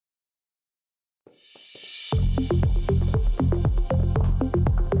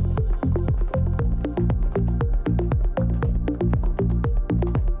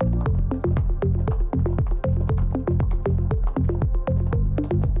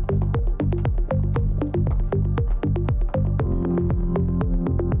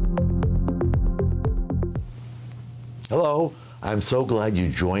Hello, I'm so glad you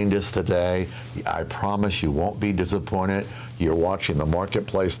joined us today. I promise you won't be disappointed. You're watching the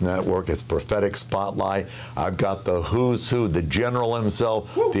Marketplace Network. It's Prophetic Spotlight. I've got the who's who, the general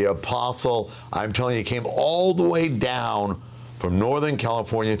himself, the apostle. I'm telling you, he came all the way down from Northern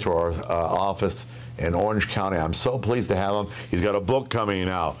California to our office in Orange County. I'm so pleased to have him. He's got a book coming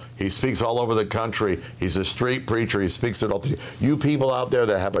out. He speaks all over the country. He's a street preacher. He speaks it all to you people out there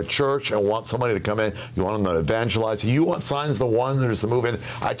that have a church and want somebody to come in. You want them to evangelize. You want signs and wonders to move in.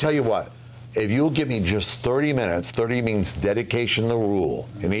 I tell you what, if you'll give me just 30 minutes, 30 means dedication to rule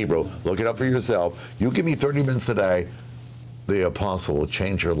in Hebrew. Look it up for yourself. You give me 30 minutes today, the apostle will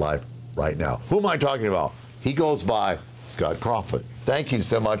change your life right now. Who am I talking about? He goes by Scott Crawford. Thank you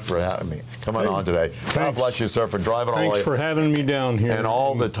so much for having me coming on today. God bless you, sir, for driving all the way. Thanks for having me down here. And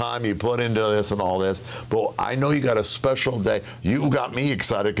all the time you put into this and all this. But I know you got a special day. You got me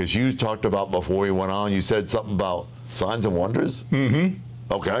excited because you talked about before we went on, you said something about signs and wonders? Mm-hmm.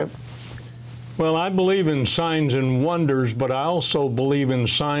 Okay. Well, I believe in signs and wonders, but I also believe in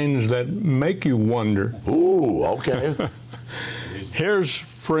signs that make you wonder. Ooh, okay. Here's,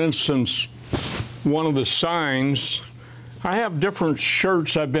 for instance, one of the signs. I have different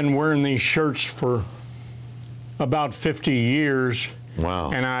shirts. I've been wearing these shirts for about 50 years.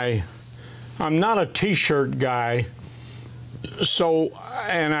 Wow. And I'm not a t-shirt guy. So,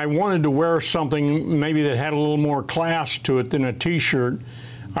 and I wanted to wear something maybe that had a little more class to it than a t-shirt.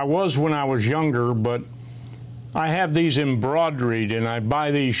 I was when I was younger, but I have these embroidered and I buy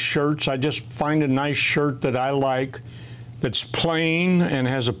these shirts. I just find a nice shirt that I like that's plain and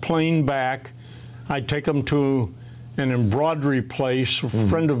has a plain back. I take them to an embroidery place, a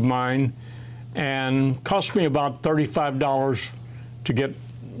friend of mine, and cost me about $35 to get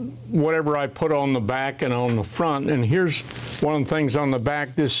whatever I put on the back and on the front. And here's one of the things on the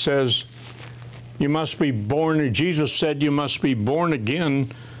back. This says, you must be born, Jesus said you must be born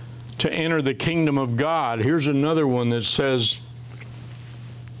again to enter the kingdom of God. Here's another one that says,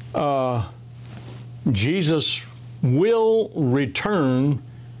 Jesus will return,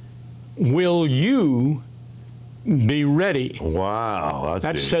 will you be ready? Wow.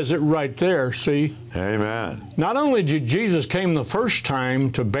 That says it right there, see? Amen. Not only did Jesus came the first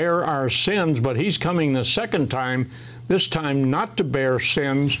time to bear our sins, but he's coming the second time, this time not to bear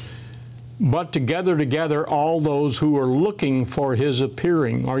sins, but to gather together all those who are looking for his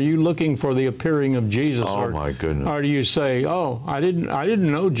appearing. Are you looking for the appearing of Jesus? Oh, my goodness. Or do you say, oh, I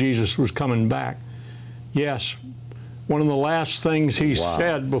didn't know Jesus was coming back? Yes. One of the last things he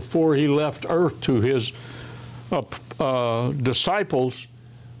said before he left earth to his disciples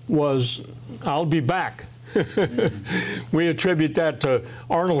was, I'll be back. We attribute that to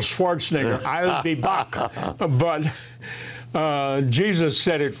Arnold Schwarzenegger. I'll be back. But Jesus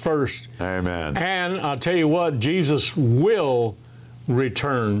said it first. Amen. And I'll tell you what, Jesus will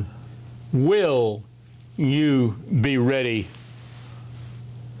return. Will you be ready?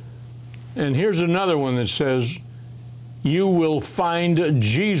 And here's another one that says, you will find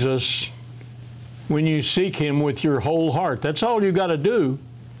Jesus when you seek him with your whole heart. That's all you got to do.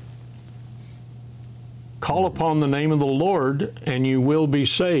 Call upon the name of the Lord and you will be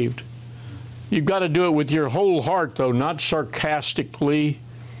saved. You've got to do it with your whole heart, though, not sarcastically,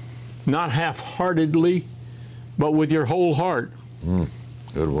 not half-heartedly, but with your whole heart.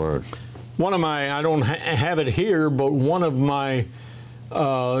 Good word. One of my, I don't have it here, but one of my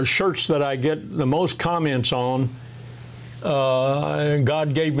shirts that I get the most comments on,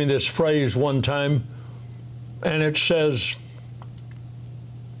 God gave me this phrase one time, and it says,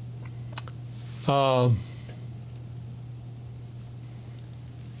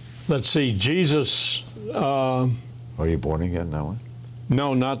 let's see, Jesus. Are you born again, that one?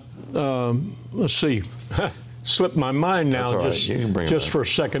 No, not, let's see, slipped my mind now. That's all right. You can bring it just back for a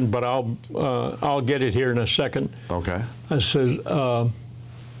second, but I'll get it here in a second. Okay. It says,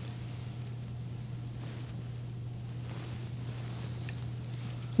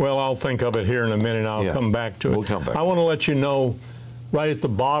 well, I'll think of it here in a minute. I'll come back to it. We'll come back. I want to let you know, right at the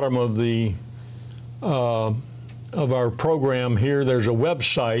bottom of the of our program here, there's a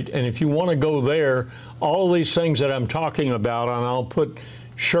website, and if you want to go there, all of these things that I'm talking about, and I'll put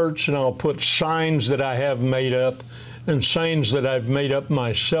shirts and I'll put signs that I have made up and signs that I've made up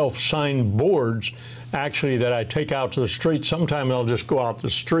myself, sign boards, actually, that I take out to the street. Sometimes I'll just go out the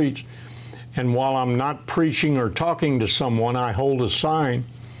streets, and while I'm not preaching or talking to someone, I hold a sign.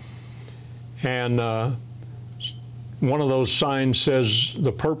 And one of those signs says,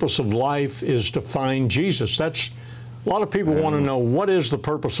 the purpose of life is to find Jesus. That's, a lot of people want to know, what is the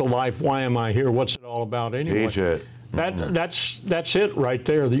purpose of life? Why am I here? What's it all about anyway? Teach it. That's it right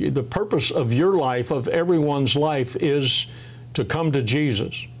there. The purpose of your life, of everyone's life, is to come to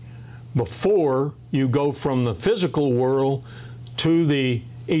Jesus before you go from the physical world to the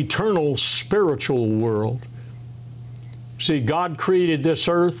eternal spiritual world. See, God created this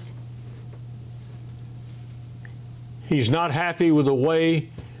earth. He's not happy with the way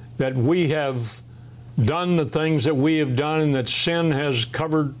that we have done the things that we have done, and that sin has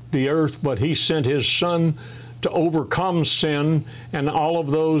covered the earth, but He sent His Son to overcome sin, and all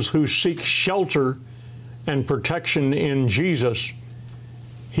of those who seek shelter and protection in Jesus,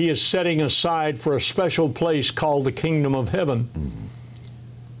 He is setting aside for a special place called the kingdom of heaven.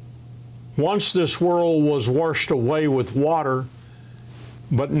 Once this world was washed away with water,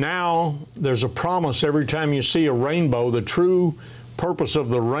 but now there's a promise every time you see a rainbow. The true purpose of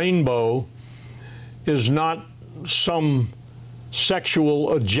the rainbow is not some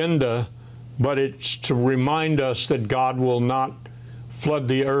sexual agenda, but it's to remind us that God will not flood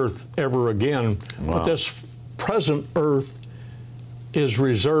the earth ever again. Wow. But this present earth is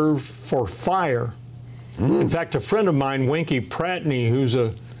reserved for fire. In fact, a friend of mine, Winky Pratney, who's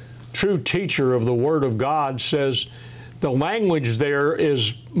a true teacher of the Word of God, says the language there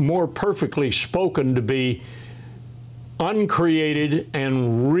is more perfectly spoken to be uncreated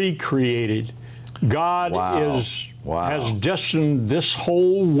and recreated. God has destined this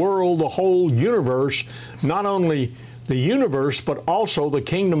whole world, the whole universe, not only the universe, but also the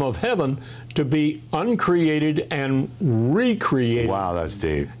kingdom of heaven, to be uncreated and recreated. Wow, that's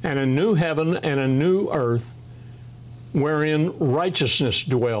deep. And a new heaven and a new earth wherein righteousness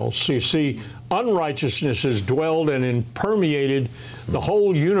dwells. So you see, unrighteousness has dwelled and permeated the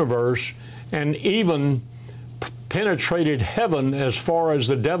whole universe, and even penetrated heaven as far as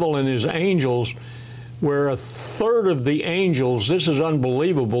the devil and his angels, where a third of the angels, this is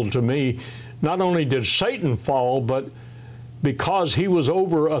unbelievable to me, not only did Satan fall, but because he was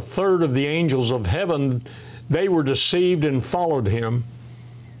over a third of the angels of heaven, they were deceived and followed him.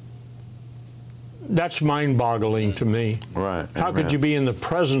 That's mind-boggling to me. Right. How Amen. could you be in the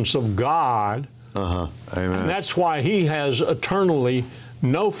presence of God? Amen. And that's why He has eternally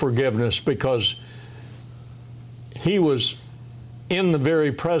no forgiveness, because He was in the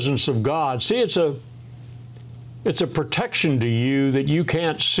very presence of God. See, it's a protection to you that you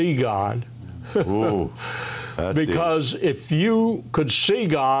can't see God. Ooh, that's because deep. if you could see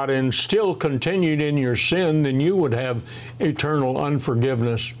God and still continued in your sin, then you would have eternal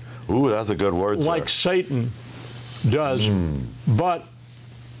unforgiveness. Ooh, that's a good word, like sir. Satan does. But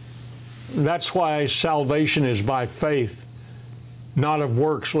that's why salvation is by faith, not of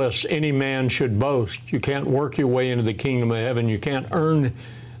works, lest any man should boast. You can't work your way into the kingdom of heaven. You can't earn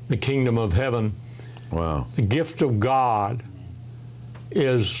the kingdom of heaven. Wow. The gift of God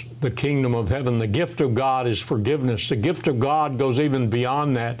is the kingdom of heaven. The gift of God is forgiveness. The gift of God goes even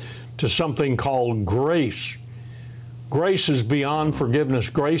beyond that to something called grace. Grace is beyond forgiveness.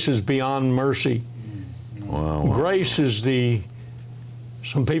 Grace is beyond mercy. Wow. Grace is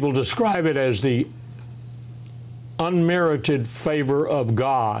some people describe it as the unmerited favor of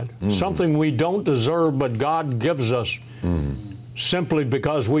God. Something we don't deserve, but God gives us simply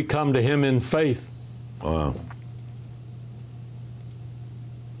because we come to Him in faith. Wow.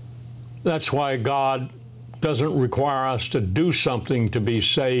 That's why God doesn't require us to do something to be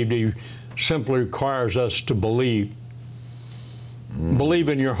saved. He simply requires us to believe. Believe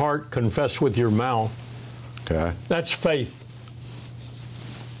in your heart, confess with your mouth. Okay. That's faith.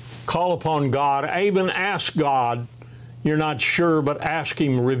 Call upon God. Even ask God. You're not sure, but ask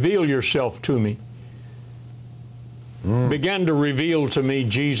Him, reveal yourself to me. Begin to reveal to me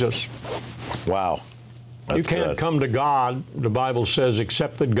Jesus. Wow. That's you can't good. come to God, the Bible says,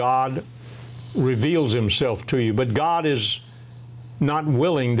 except that God reveals Himself to you. But God is not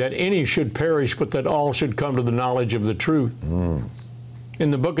willing that any should perish, but that all should come to the knowledge of the truth. In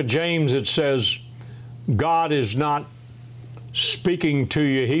the book of James, it says, God is not speaking to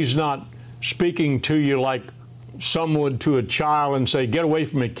you. He's not speaking to you like some would to a child and say, get away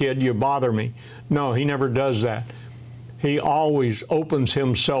from me, kid, you bother me. No, He never does that. He always opens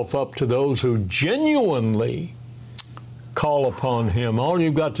Himself up to those who genuinely call upon Him. All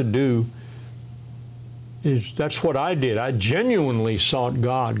you've got to do is, that's what I did. I genuinely sought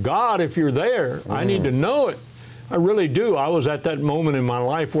God. God, if you're there, I need to know it. I really do. I was at that moment in my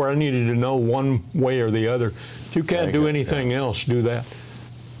life where I needed to know one way or the other. If you can't do anything else, do that.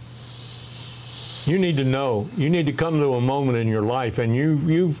 You need to know. You need to come to a moment in your life, and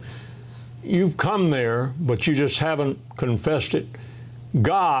you've come there, but you just haven't confessed it.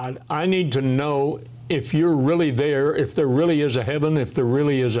 God, I need to know if you're really there, if there really is a heaven, if there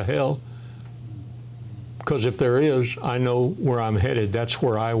really is a hell. Because if there is, I know where I'm headed. That's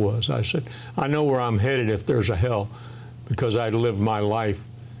where I was. I said, I know where I'm headed if there's a hell, because I lived my life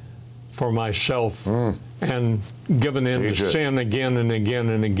for myself and given into sin again and again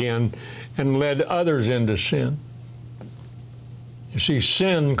and again and led others into sin. You see,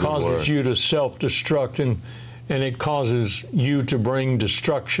 sin causes you to self-destruct, and it causes you to bring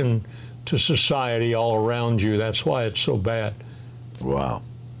destruction to society all around you. That's why it's so bad. Wow.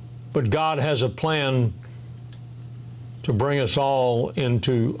 But God has a plan to bring us all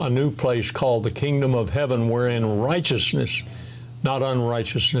into a new place called the kingdom of heaven, wherein righteousness, not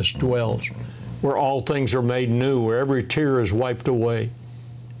unrighteousness, dwells, where all things are made new, where every tear is wiped away.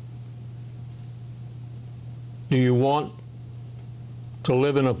 Do you want to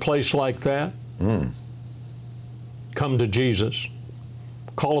live in a place like that? Come to Jesus.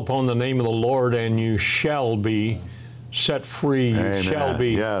 Call upon the name of the Lord, and you shall be set free. You shall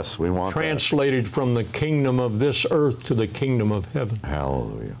be translated from the kingdom of this earth to the kingdom of heaven.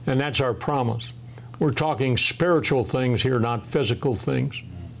 Hallelujah. And that's our promise. We're talking spiritual things here, not physical things.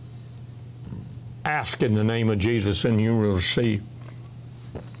 Ask in the name of Jesus and you will receive.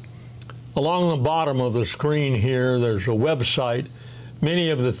 Along the bottom of the screen here, there's a website. Many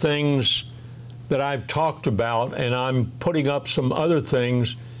of the things that I've talked about, and I'm putting up some other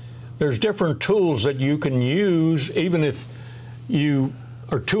things. There's different tools that you can use, even if you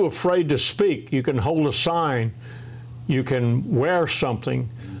are too afraid to speak. You can hold a sign. You can wear something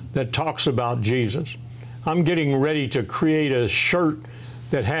that talks about Jesus. I'm getting ready to create a shirt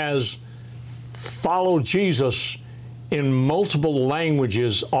that has "Follow Jesus" in multiple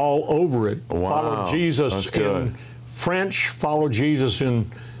languages all over it. Wow, follow Jesus in French, follow Jesus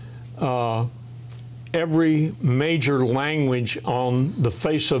in every major language on the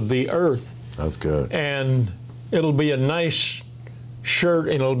face of the earth. That's good. And it'll be a nice shirt,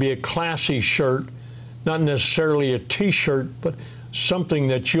 and it'll be a classy shirt, not necessarily a t-shirt, but something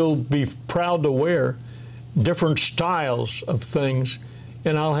that you'll be proud to wear, different styles of things.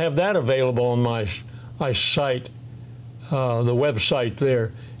 And I'll have that available on my site, the website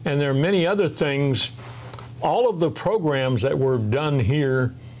there. And there are many other things. All of the programs that were done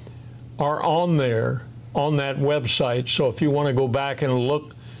here are on there, on that website. So if you want to go back and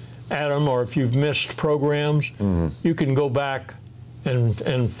look at them, or if you've missed programs, you can go back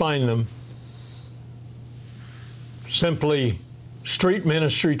and find them. Simply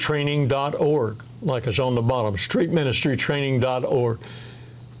streetministrytraining.org, like it's on the bottom, streetministrytraining.org.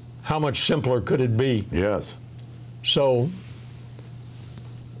 How much simpler could it be? Yes. So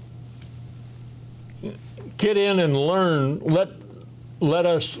get in and learn. Let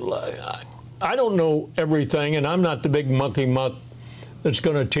us. I don't know everything, and I'm not the big monkey muck that's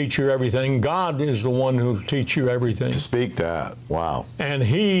going to teach you everything. God is the one who will teach you everything. Speak that. Wow. And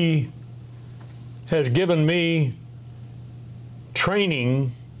He has given me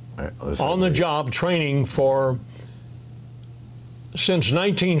training, on the job training, for since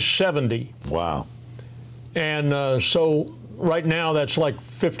 1970. Wow. And so right now that's like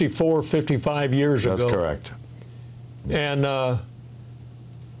 54, 55 years ago. That's correct.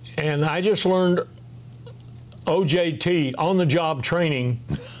 And I just learned OJT, on-the-job training.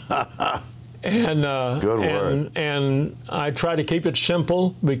 And good word. And I try to keep it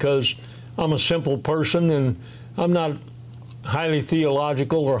simple, because I'm a simple person, and I'm not highly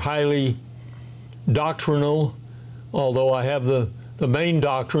theological or highly doctrinal, although I have the main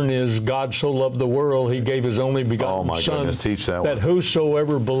doctrine is God so loved the world, He gave His only begotten Son, goodness, teach that that one.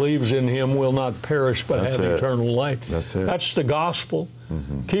 Whosoever believes in Him will not perish but That's have it. eternal life. That's it. That's the gospel.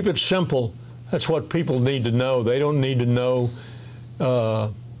 Keep it simple. That's what people need to know. They don't need to know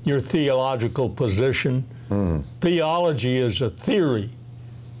your theological position. Theology is a theory.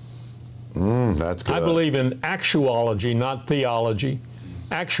 That's good. I believe in actuality, not theology.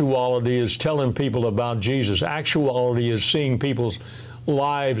 Actuality is telling people about Jesus. Actuality is seeing people's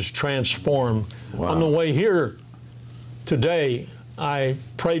lives transformed. Wow. On the way here today, I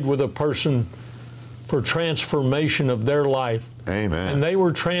prayed with a person for transformation of their life. Amen. And they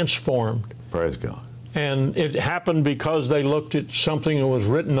were transformed. Praise God. And it happened because they looked at something that was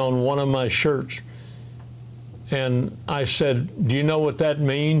written on one of my shirts. And I said, "Do you know what that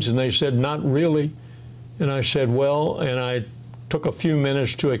means?" And they said, "Not really." And I said, "Well," and I took a few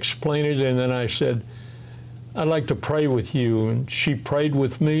minutes to explain it, and then I said, "I'd like to pray with you." And she prayed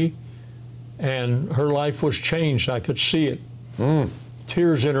with me, and her life was changed. I could see it.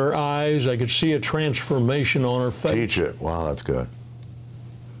 Tears in her eyes. I could see a transformation on her face. Teach it. Wow, that's good.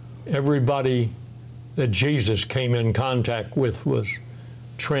 Everybody that Jesus came in contact with was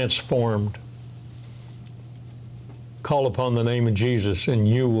transformed. Call upon the name of Jesus and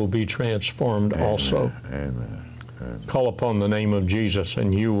you will be transformed also. Amen. Amen. Call upon the name of Jesus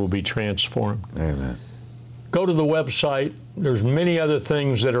and you will be transformed. Amen. Go to the website. There's many other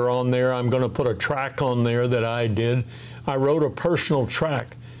things that are on there. I'm going to put a track on there that I did. I wrote a personal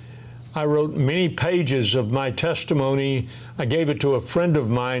track. I wrote many pages of my testimony. I gave it to a friend of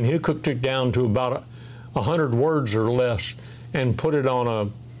mine who cooked it down to about 100 words or less and put it on a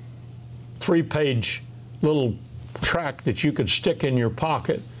 3-page little track that you could stick in your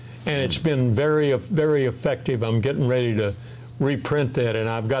pocket. And it's been very, very effective. I'm getting ready to reprint that, and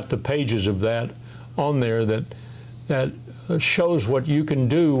I've got the pages of that on there that shows what you can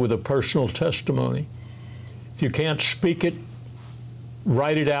do with a personal testimony. If you can't speak it,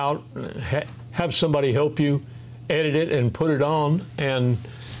 write it out, have somebody help you edit it and put it on, and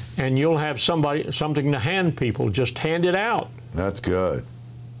you'll have something to hand people. Just hand it out. That's good.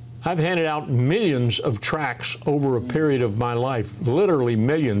 I've handed out millions of tracts over a period of my life, literally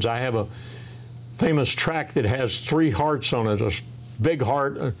millions. I have a famous tract that has 3 hearts on it, a big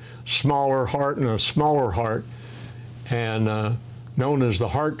heart, a smaller heart, and a smaller heart, and known as the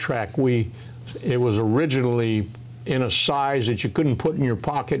heart tract. It was originally in a size that you couldn't put in your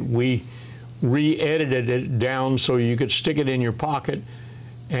pocket. We re-edited it down so you could stick it in your pocket,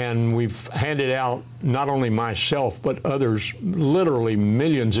 and we've handed out, not only myself, but others, literally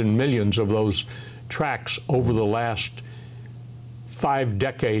millions and millions of those tracts over the last 5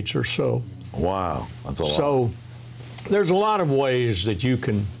 decades or so. Wow, that's a lot. So there's a lot of ways that you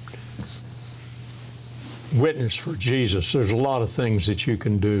can witness for Jesus. There's a lot of things that you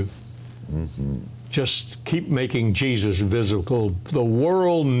can do. Mm-hmm. Just keep making Jesus visible. The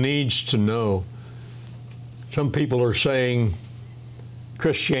world needs to know. Some people are saying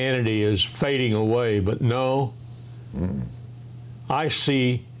Christianity is fading away, but no. I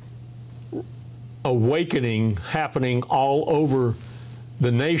see awakening happening all over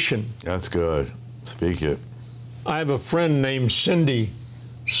the nation. That's good. Speak it. I have a friend named Cindy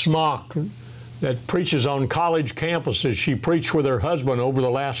Smock that preaches on college campuses. She preached with her husband over the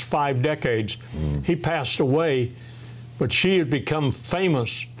last 5 decades. He passed away, but she had become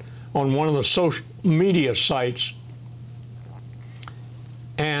famous on one of the social media sites.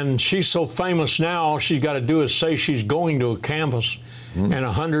 And she's so famous now, all she's got to do is say she's going to a campus, and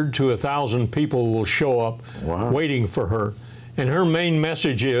 100 to 1,000 people will show up waiting for her. And her main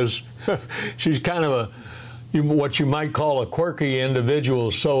message is, she's kind of what you might call a quirky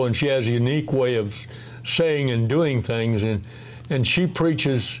individual, and she has a unique way of saying and doing things, and she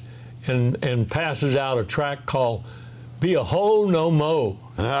preaches and passes out a tract called "Be a Ho, No Mo"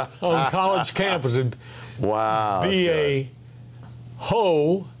 on college campuses. Wow. Be a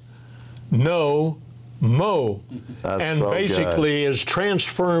ho, no mo. That's and so basically good. Is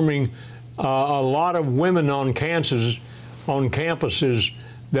transforming a lot of women on campuses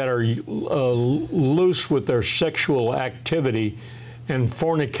that are loose with their sexual activity and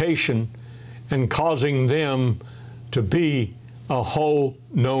fornication, and causing them to be a ho,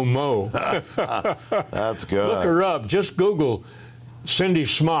 no mo. That's good. Look her up. Just Google Cindy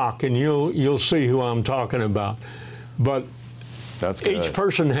Smock, and you'll see who I'm talking about. But that's good. Each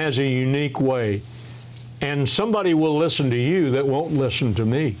person has a unique way, and somebody will listen to you that won't listen to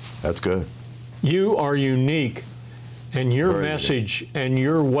me. That's good. You are unique, and your Very message and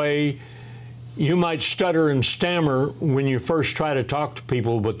your way, you might stutter and stammer when you first try to talk to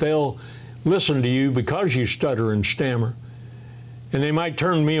people, but they'll listen to you because you stutter and stammer. And they might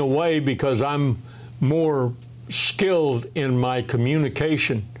turn me away because I'm more skilled in my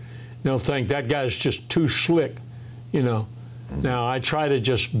communication. They'll think that guy's just too slick, you know. Now, I try to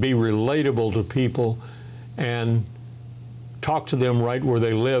just be relatable to people and talk to them right where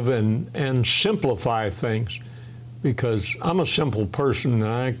they live and simplify things, because I'm a simple person and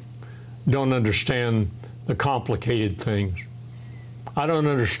I don't understand the complicated things. I don't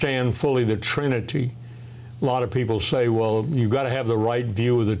understand fully the Trinity. A lot of people say, well, you've got to have the right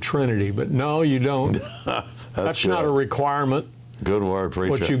view of the Trinity, but no, you don't. That's not a requirement. Good word,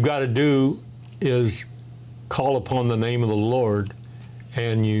 preacher. What you've got to do is call upon the name of the Lord,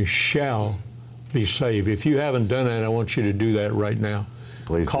 and you shall be saved. If you haven't done that, I want you to do that right now.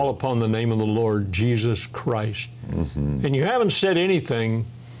 Please call upon the name of the Lord Jesus Christ. And you haven't said anything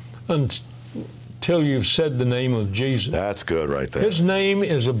until you've said the name of Jesus. That's good right there. His name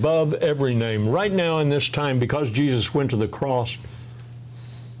is above every name. Right now in this time, because Jesus went to the cross,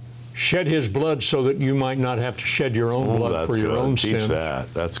 shed his blood so that you might not have to shed your own blood for your own sins. Teach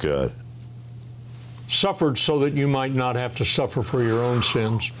that. That's good. Suffered so that you might not have to suffer for your own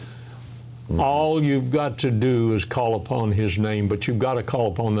sins. All you've got to do is call upon his name, but you've got to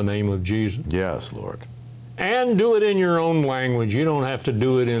call upon the name of Jesus. Yes, Lord. And do it in your own language. You don't have to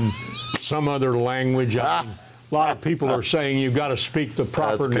do it in some other language. I mean, a lot of people are saying you've got to speak the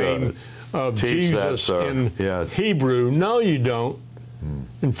proper name of Jesus in Hebrew. No, you don't.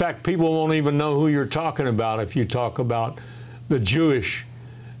 In fact, people won't even know who you're talking about if you talk about the Jewish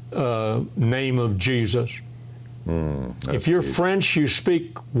name of Jesus. If you're French, you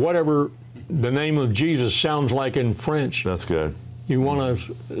speak whatever the name of Jesus sounds like in French. That's good. You want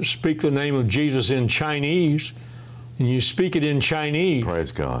to speak the name of Jesus in Chinese, and you speak it in Chinese.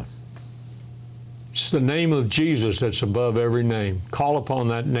 Praise God. It's the name of Jesus that's above every name. Call upon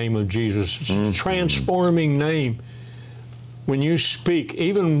that name of Jesus. It's a transforming name. When you speak,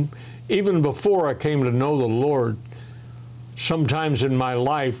 even before I came to know the Lord, sometimes in my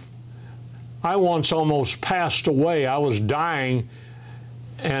life, I once almost passed away. I was dying,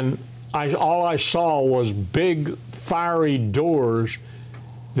 and all I saw was big, fiery doors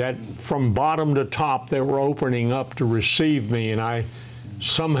that from bottom to top that were opening up to receive me, and I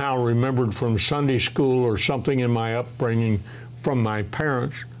somehow remembered from Sunday school or something in my upbringing from my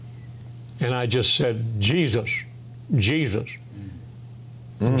parents, and I just said, Jesus, Jesus.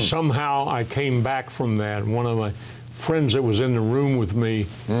 And somehow I came back from that. One of my friends that was in the room with me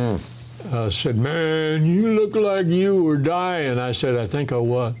said, man, you look like you were dying. I said, I think I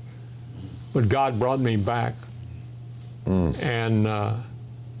was. But God brought me back. And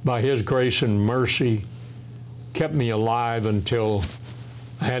by His grace and mercy, kept me alive until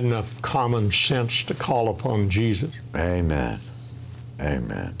I had enough common sense to call upon Jesus. Amen.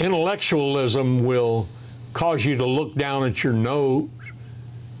 Amen. Intellectualism will cause you to look down at your nose,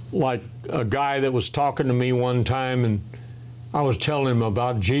 like a guy that was talking to me one time, and I was telling him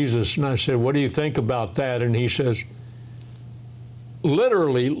about Jesus, and I said, what do you think about that? And he says,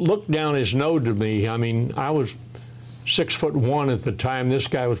 literally looked down his nose to me. I mean, I was 6'1" at the time. This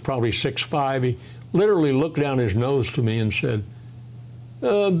guy was probably 6'5". He literally looked down his nose to me and said,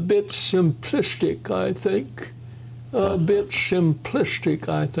 a bit simplistic, I think. A bit simplistic,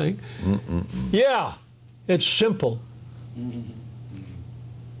 I think. Yeah, it's simple.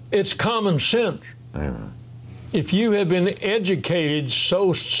 It's common sense. Amen. If you have been educated,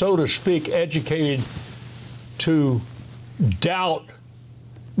 so to speak, educated to doubt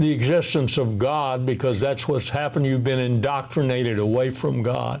the existence of God, because that's what's happened, you've been indoctrinated away from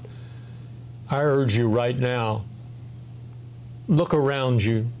God, I urge you right now, look around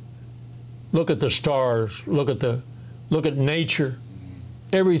you. Look at the stars. Look at nature.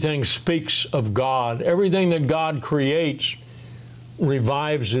 Everything speaks of God. Everything that God creates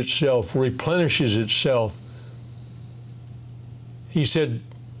revives itself, replenishes itself. He said,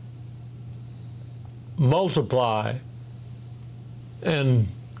 multiply and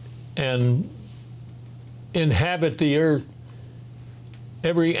inhabit the earth.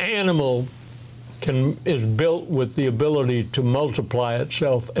 Every animal is built with the ability to multiply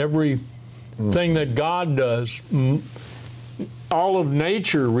itself. Everything that God does, all of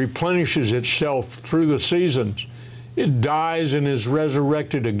nature replenishes itself through the seasons. It dies and is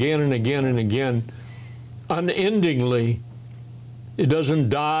resurrected again and again and again, unendingly. It doesn't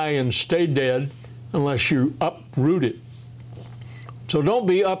die and stay dead unless you uproot it. So don't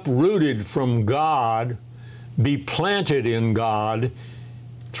be uprooted from God. Be planted in God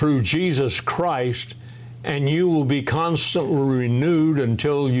through Jesus Christ, and you will be constantly renewed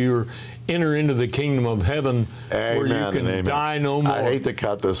until you enter into the kingdom of heaven. Amen, where you can die no more. I hate to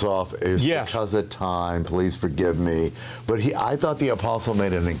cut this off. It's because of time. Please forgive me. But I thought the apostle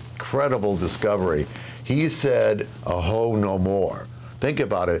made an incredible discovery. He said, "Aho, no more." Think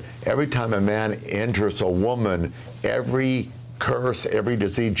about it. Every time a man enters a woman, every curse, every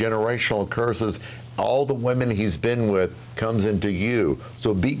disease, generational curses, all the women he's been with comes into you.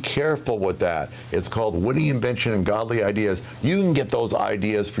 So be careful with that. It's called witty invention and godly ideas. You can get those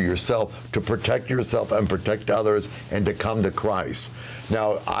ideas for yourself to protect yourself and protect others and to come to Christ.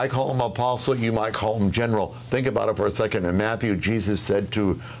 Now, I call him apostle, you might call him general. Think about it for a second. In Matthew, Jesus said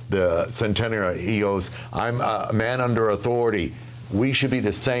to the centenarian, he goes, I'm a man under authority. We should be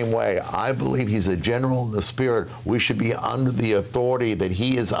the same way. I believe he's a general in the spirit. We should be under the authority that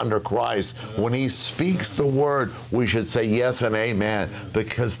he is under Christ. When he speaks the word, we should say yes and amen,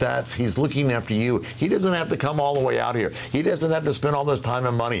 because he's looking after you. He doesn't have to come all the way out here. He doesn't have to spend all this time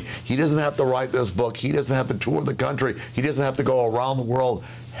and money. He doesn't have to write this book. He doesn't have to tour the country. He doesn't have to go around the world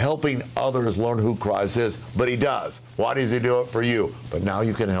helping others learn who Christ is, but he does. Why does he do it for you? But now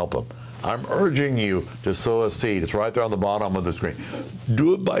you can help him. I'm urging you to sow a seed. It's right there on the bottom of the screen.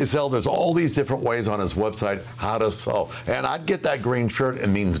 Do it by Zelle. There's all these different ways on his website how to sow. And I'd get that green shirt. It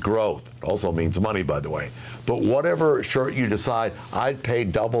means growth. It also means money, by the way. But whatever shirt you decide, I'd pay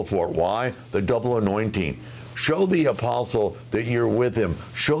double for it. Why? The double anointing. Show the apostle that you're with him.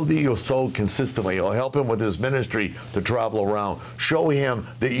 Show that you'll sow consistently. It'll help him with his ministry to travel around. Show him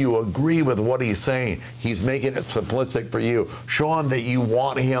that you agree with what he's saying. He's making it simplistic for you. Show him that you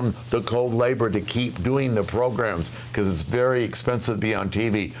want him, the co-labor, to keep doing the programs because it's very expensive to be on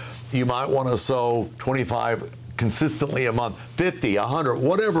TV. You might want to sow 25 consistently a month, 50, 100,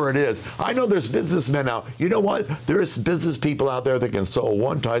 whatever it is. I know there's businessmen out. You know what? There's business people out there that can sow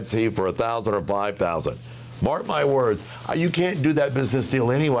one tithe seed for 1,000 or 5,000. Mark my words, you can't do that business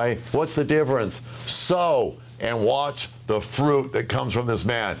deal anyway. What's the difference? Sow and watch the fruit that comes from this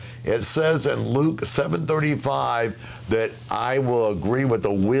man. It says in Luke 7:35 that I will agree with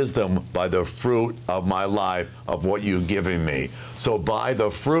the wisdom by the fruit of my life of what you've given me. So by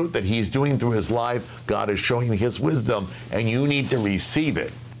the fruit that he's doing through his life, God is showing his wisdom, and you need to receive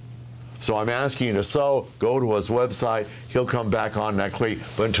it. So I'm asking you to sow, go to his website. He'll come back on next week.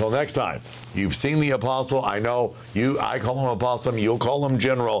 But until next time, you've seen the apostle. I know I call him apostle, you'll call him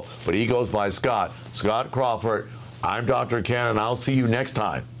general, but he goes by Scott Crawford. I'm Dr. Ken, and I'll see you next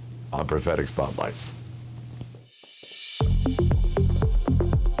time on Prophetic Spotlight.